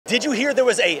Did you hear there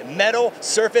was a metal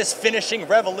surface finishing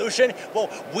revolution? Well,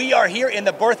 we are here in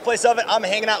the birthplace of it. I'm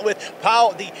hanging out with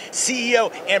Paul, the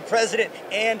CEO and president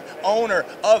and owner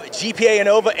of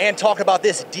GPAINNOVA, and talking about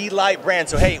this DLyte brand.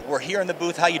 So hey, we're here in the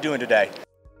booth. How you doing today?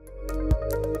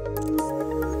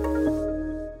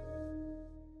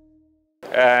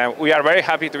 We are very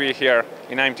happy to be here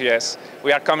in IMTS.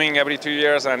 We are coming every 2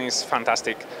 years and it's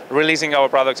fantastic. Releasing our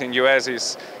products in US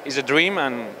is a dream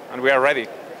and we are ready.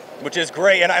 Which is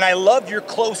great, and I love your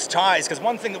close ties, because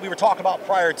one thing that we were talking about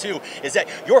prior to is that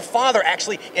your father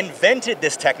actually invented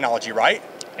this technology, right?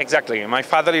 Exactly. My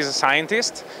father is a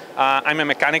scientist. I'm a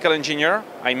mechanical engineer.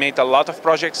 I made a lot of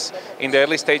projects in the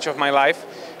early stage of my life.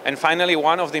 And finally,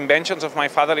 one of the inventions of my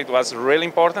father, it was really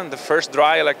important, the first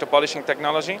dry electropolishing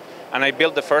technology. And I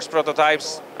built the first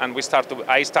prototypes, and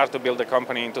I started to build the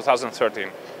company in 2013,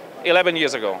 11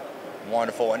 years ago.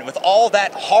 Wonderful, and with all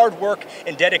that hard work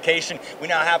and dedication, we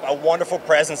now have a wonderful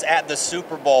presence at the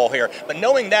Super Bowl here. But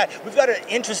knowing that, we've got an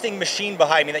interesting machine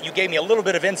behind me that you gave me a little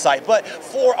bit of insight. But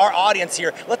for our audience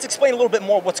here, let's explain a little bit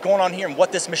more what's going on here and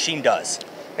what this machine does.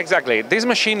 Exactly. This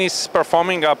machine is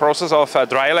performing a process of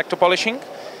dry electropolishing.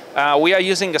 We are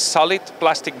using a solid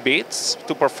plastic beads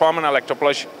to perform an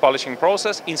electropolishing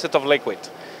process instead of liquid.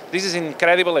 This is an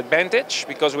incredible advantage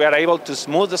because we are able to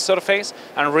smooth the surface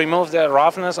and remove the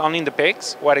roughness only in the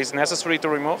peaks where it's necessary to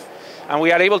remove. And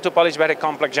we are able to polish very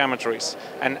complex geometries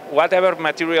and whatever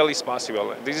material is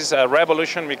possible. This is a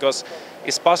revolution because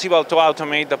it's possible to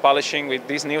automate the polishing with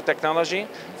this new technology,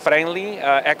 friendly,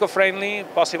 eco-friendly,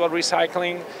 possible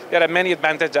recycling. There are many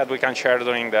advantages that we can share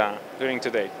during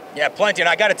today. Yeah, plenty, and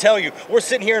I got to tell you, we're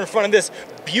sitting here in front of this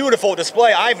beautiful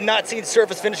display. I've not seen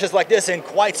surface finishes like this in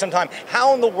quite some time.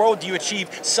 How in the world do you achieve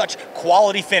such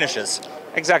quality finishes?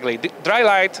 Exactly. The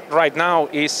DLyte right now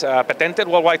is a patented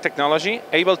worldwide technology,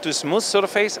 able to smooth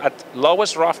surface at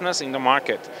lowest roughness in the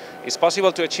market. It's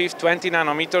possible to achieve 20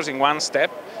 nanometers in one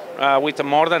step with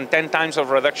more than 10 times of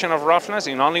reduction of roughness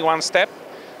in only one step,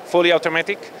 fully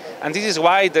automatic. And this is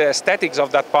why the aesthetics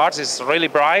of that part is really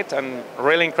bright and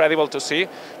really incredible to see,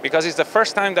 because it's the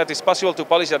first time that it's possible to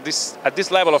polish at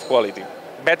this level of quality.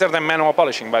 Better than manual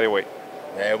polishing, by the way.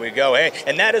 There we go, hey,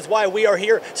 and that is why we are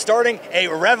here starting a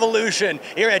revolution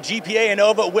here at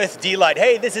GPAINNOVA with DLyte.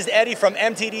 Hey, this is Eddie from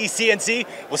MTDCNC.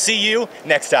 We'll see you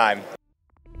next time.